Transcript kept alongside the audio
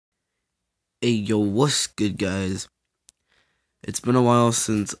Hey yo, what's good, guys? It's been a while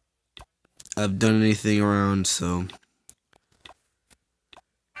since I've done anything around, so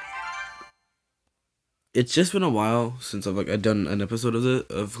it's just been a while since I've done an episode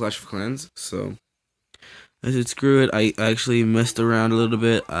of Clash of Clans. So I said screw it. I actually messed around a little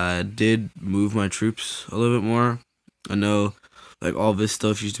bit. I did move my troops a little bit more. I know, like, all this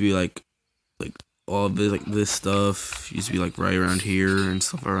stuff used to be like all of this, like, this stuff used to be like right around here and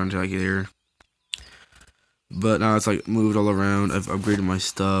stuff around like here. But now it's like moved all around. I've upgraded my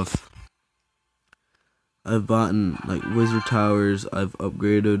stuff. I've bought like wizard towers. I've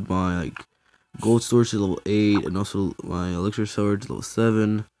upgraded my like gold storage to level 8 and also my elixir sword to level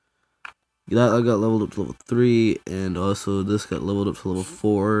 7. That I got leveled up to level 3, and also this got leveled up to level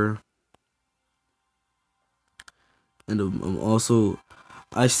 4. And I'm also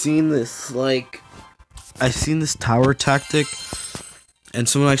I've seen this tower tactic, and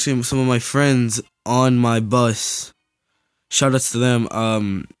some of my friends on my bus. Shoutouts to them.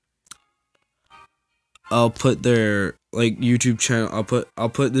 I'll put their like YouTube channel. I'll put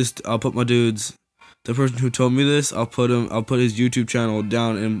my dudes. The person who told me this, I'll put his YouTube channel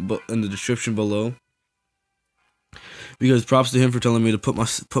down in the description below. Because props to him for telling me to put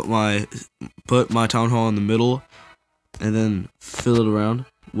my town hall in the middle, and then fill it around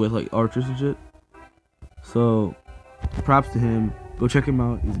with like archers and shit. So props to him. Go check him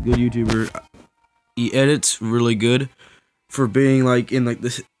out. He's a good YouTuber. He edits really good for being like in like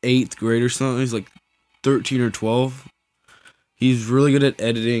this 8th grade or something. He's like 13 or 12. He's really good at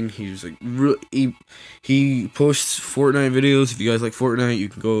editing. He's like he posts Fortnite videos. If you guys like Fortnite, you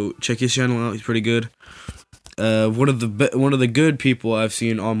can go check his channel out. He's pretty good. One of the good people I've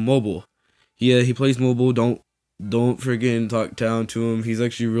seen on mobile. He plays mobile. Don't freaking talk down to him. He's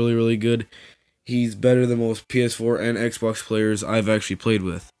actually really good. He's better than most PS4 and Xbox players I've actually played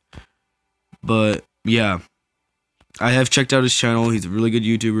with. But yeah, I have checked out his channel. He's a really good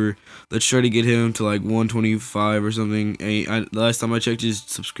YouTuber. Let's try to get him to like 125 or something. The last time I checked his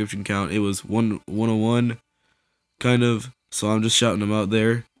subscription count, it was 101, kind of. So I'm just shouting him out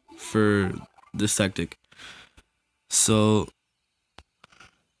there for this tactic. So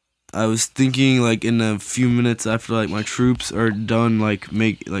I was thinking, like, in a few minutes after like my troops are done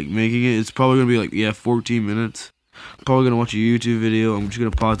making it, it's probably gonna be like 14 minutes. I'm probably gonna watch a YouTube video. I'm just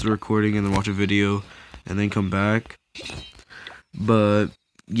gonna pause the recording and then watch a video and then come back. But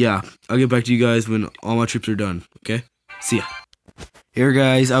yeah, I'll get back to you guys when all my troops are done. Okay, see ya. Here,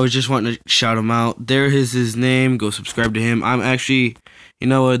 guys, I was just wanting to shout him out. There is his name. Go subscribe to him. I'm actually, you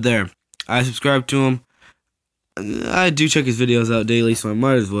know what, there, I subscribe to him. I do check his videos out daily, so I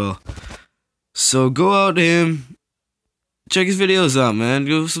might as well. So go out to him, check his videos out, man.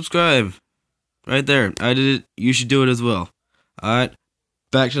 Go subscribe. Right there. I did it. You should do it as well. Alright,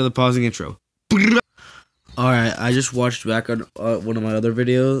 back to the pausing intro. Alright, I just watched back on one of my other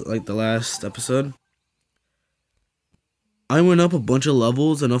videos, like the last episode. I went up a bunch of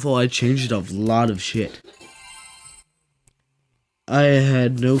levels, and also I changed a lot of shit. I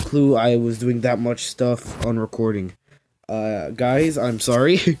had no clue I was doing that much stuff on recording. Guys, I'm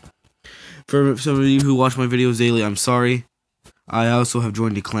sorry. For some of you who watch my videos daily, I'm sorry. I also have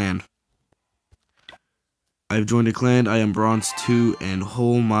joined a clan. I've joined a clan. I am Bronze 2, and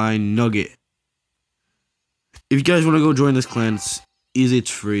oh my nugget. If you guys want to go join this clan, it's easy, it's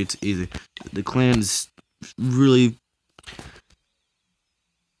free, it's easy. The clan is really...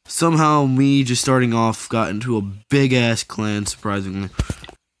 Somehow, me just starting off got into a big-ass clan, surprisingly.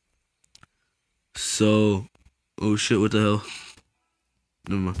 So... Oh shit, what the hell?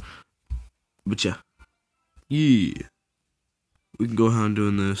 Never mind. But yeah. Yeah. We can go ahead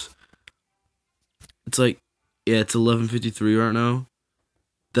doing this. It's like... Yeah, it's 11:53 right now.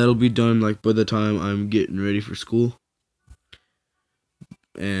 That'll be done like by the time I'm getting ready for school.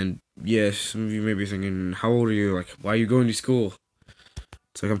 And yes, some of you may be thinking, how old are you? Like, why are you going to school?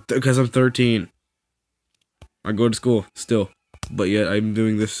 It's like, because I'm 13. I go to school still, but yet I'm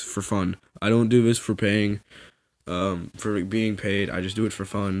doing this for fun. I don't do this for paying, for being paid. I just do it for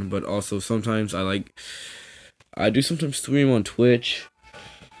fun. But also sometimes I do sometimes stream on Twitch,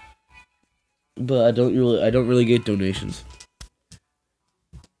 but I don't really get donations.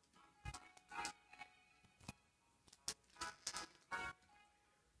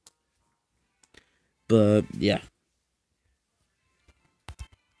 But yeah,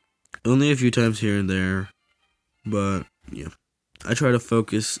 only a few times here and there. But yeah, I try to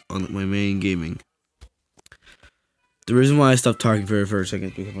focus on my main gaming. The reason why I stopped talking for a second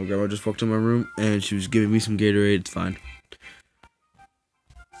is because my grandma just walked in my room and she was giving me some Gatorade. It's fine.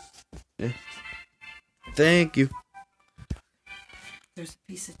 Yeah. Thank you. There's a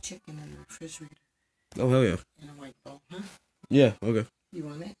piece of chicken in the refrigerator. Oh, hell yeah. In a white bowl, huh? Yeah, okay. You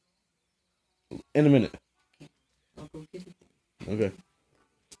want it? In a minute. Okay. I'll go get it. Okay.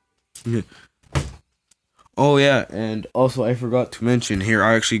 Yeah. Oh, yeah, and also I forgot to mention here,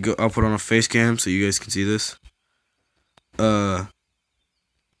 I'll put on a face cam so you guys can see this.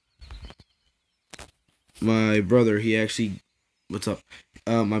 My brother, he actually, what's up?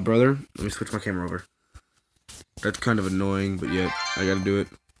 My brother, let me switch my camera over. That's kind of annoying, but yet, I gotta do it.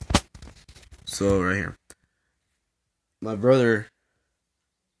 So, right here. My brother,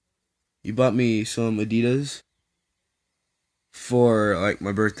 he bought me some Adidas for, like,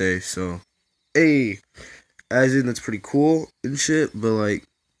 my birthday, so, hey, as in, that's pretty cool and shit, but, like,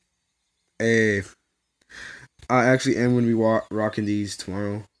 hey, I actually am gonna be rocking these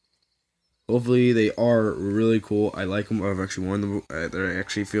tomorrow. Hopefully, they are really cool. I like them. I've actually worn them. They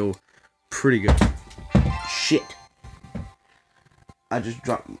actually feel pretty good. Shit. I just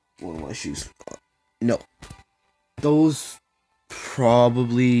dropped one of my shoes. No. Those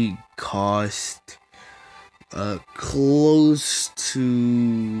probably cost close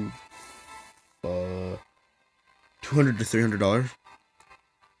to $200 to $300.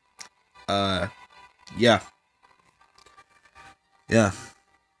 Yeah. Yeah.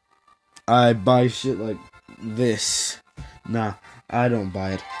 I buy shit like this. Nah, I don't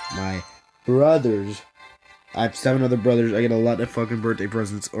buy it. My brothers. I have 7 other brothers. I get a lot of fucking birthday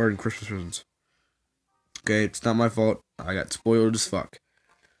presents or in Christmas presents. Okay, it's not my fault. I got spoiled as fuck.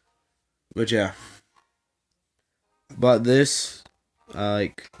 But yeah. Bought this.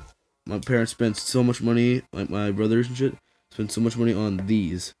 Like, my parents spent so much money, like my brothers and shit, spent so much money on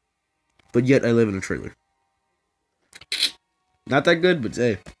these. But yet I live in a trailer. Not that good, but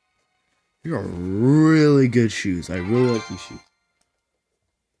hey. These are really good shoes. I really like these shoes.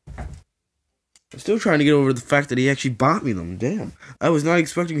 I'm still trying to get over the fact that he actually bought me them. Damn. I was not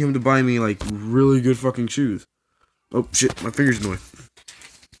expecting him to buy me, like, really good fucking shoes. Oh, shit. My finger's annoying.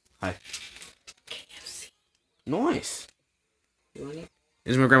 Hi. KFC. Nice. You want it?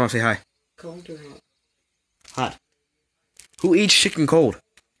 Here's my grandma say hi. Cold or hot? Hot. Who eats chicken cold?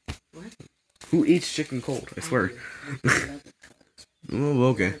 What? Who eats chicken cold? I swear. Oh,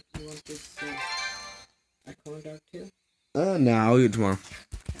 okay. You want this, a corn dog too? Nah, I'll eat it tomorrow.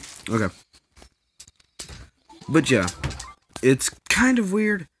 Okay. But yeah, it's kind of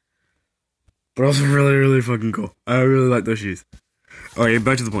weird, but also really, really fucking cool. I really like those shoes. Okay,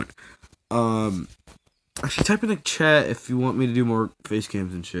 back to the point. Actually, type in the chat if you want me to do more face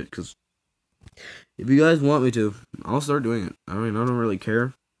cams and shit, because if you guys want me to, I'll start doing it. I mean, I don't really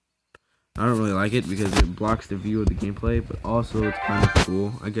care. I don't really like it because it blocks the view of the gameplay, but also it's kind of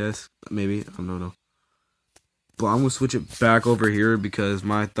cool, I guess. Maybe. I don't know. But I'm going to switch it back over here because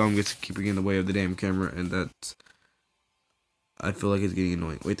my thumb gets keeping in the way of the damn camera, and that's... I feel like it's getting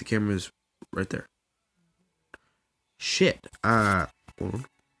annoying. Wait, the camera is right there. Shit. Hold on.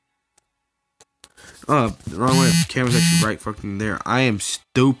 Oh, the wrong way. The camera's actually right fucking there. I am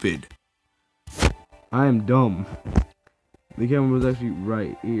stupid. I am dumb. The camera was actually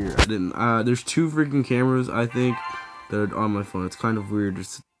right here. I didn't. There's 2 freaking cameras, I think, that are on my phone. It's kind of weird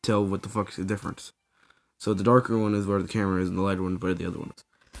just to tell what the fuck is the difference. So the darker one is where the camera is, and the lighter one is where the other one is.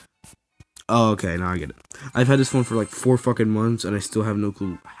 Oh, okay, now I get it. I've had this phone for like 4 fucking months, and I still have no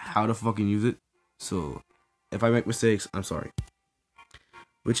clue how to fucking use it. So, if I make mistakes, I'm sorry.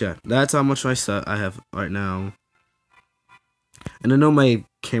 But yeah, that's how much I have right now. And I know my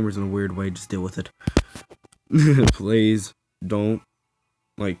camera's in a weird way, just deal with it. Please, don't.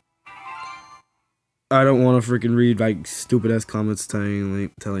 Like, I don't want to freaking read, like, stupid-ass comments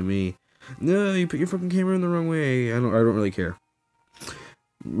telling me, no, you put your fucking camera in the wrong way. I don't really care.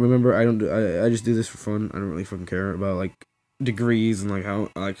 Remember, I just do this for fun. I don't really fucking care about, like, degrees and, like, how,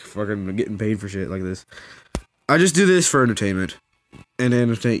 like, fucking getting paid for shit like this. I just do this for entertainment. And to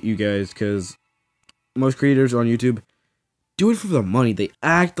entertain you guys, because most creators on YouTube do it for the money. They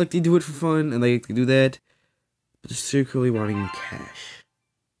act like they do it for fun, and they do that, but they're secretly wanting cash.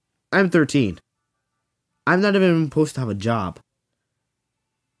 I'm 13. I'm not even supposed to have a job.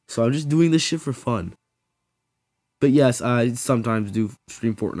 So I'm just doing this shit for fun. But yes, I sometimes do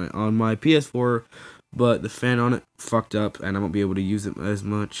stream Fortnite on my PS4, but the fan on it fucked up, and I won't be able to use it as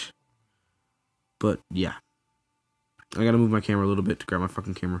much. But yeah. I gotta move my camera a little bit to grab my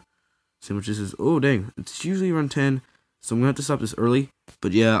fucking camera. See how much this is. Oh, dang. It's usually around 10, so I'm gonna have to stop this early.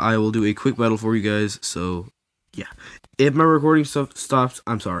 But yeah, I will do a quick battle for you guys, so yeah. If my recording stuff stops,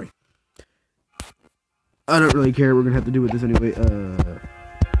 I'm sorry. I don't really care. We're gonna have to do with this anyway.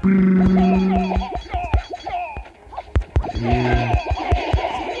 Yeah.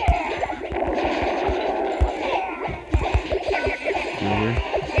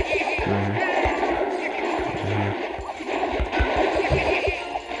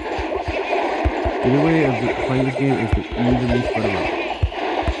 The only way of playing this game is to evenly spread them out.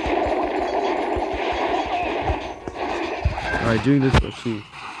 Alright, doing this, let's see.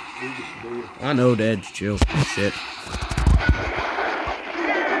 I know, Dad, chill. Shit.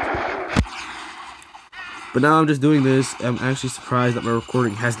 But now I'm just doing this. I'm actually surprised that my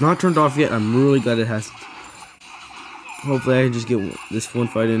recording has not turned off yet. I'm really glad it hasn't. Hopefully I can just get this one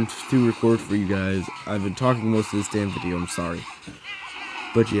fight in to record for you guys. I've been talking most of this damn video. I'm sorry.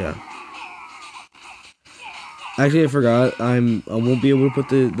 But yeah. Actually, I forgot. I won't be able to put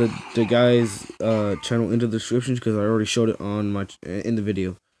the guy's channel into the description because I already showed it on my in the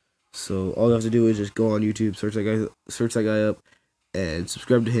video. So all you have to do is just go on YouTube, search that guy up, and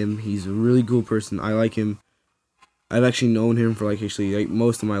subscribe to him. He's a really cool person. I like him. I've actually known him for like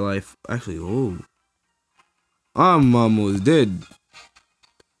most of my life. Actually, oh, I'm almost dead.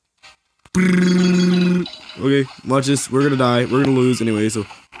 Okay, watch this. We're gonna die. We're gonna lose anyway. So,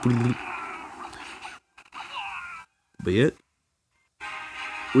 but yet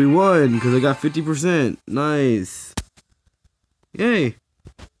we won because I got 50%. Nice. Yay.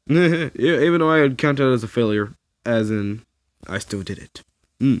 Yeah, even though I would count that as a failure, as in I still did it.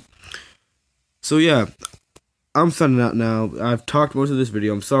 So yeah, I'm signing out now. I've talked most of this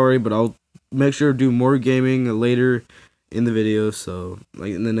video. I'm sorry, but I'll make sure to do more gaming later in the video. So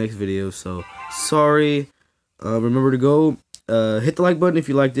like in the next video. So sorry. Remember to go hit the like button if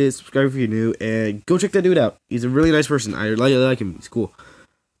you liked it. Subscribe if you're new, and go check that dude out. He's a really nice person. I really like him. He's cool.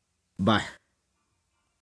 Bye.